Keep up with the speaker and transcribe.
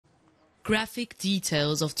Graphic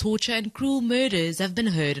details of torture and cruel murders have been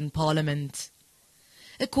heard in Parliament.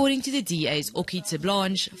 According to the DA's Okitse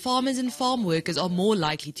Blanche, farmers and farm workers are more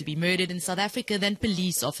likely to be murdered in South Africa than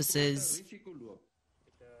police officers.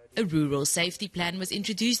 A rural safety plan was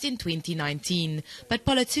introduced in 2019, but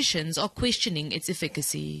politicians are questioning its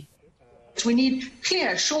efficacy. We need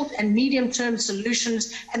clear short and medium-term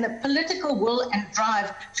solutions and the political will and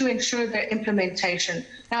drive to ensure their implementation.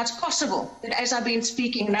 Now, it's possible that as I've been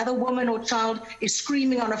speaking, another woman or child is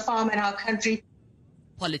screaming on a farm in our country.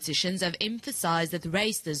 Politicians have emphasized that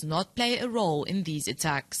race does not play a role in these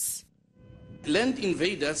attacks. Land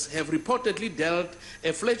invaders have reportedly dealt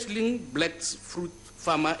a fledgling black fruit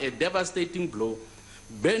farmer a devastating blow,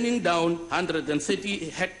 burning down 130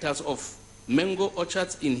 hectares of mango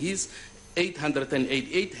orchards in his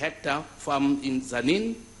 888-hectare farm in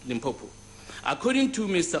Zanin, Limpopo. According to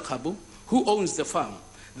Mr. Khabu, who owns the farm,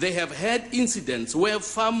 they have had incidents where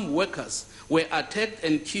farm workers were attacked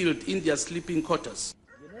and killed in their sleeping quarters.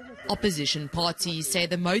 Opposition parties say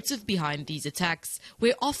the motive behind these attacks,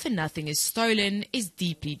 where often nothing is stolen, is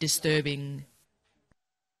deeply disturbing.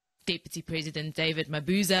 Deputy President David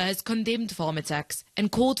Mabuza has condemned farm attacks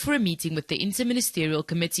and called for a meeting with the Interministerial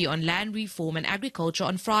Committee on Land Reform and Agriculture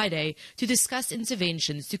on Friday to discuss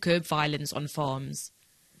interventions to curb violence on farms.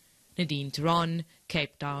 Nadine Turan,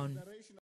 Cape Town.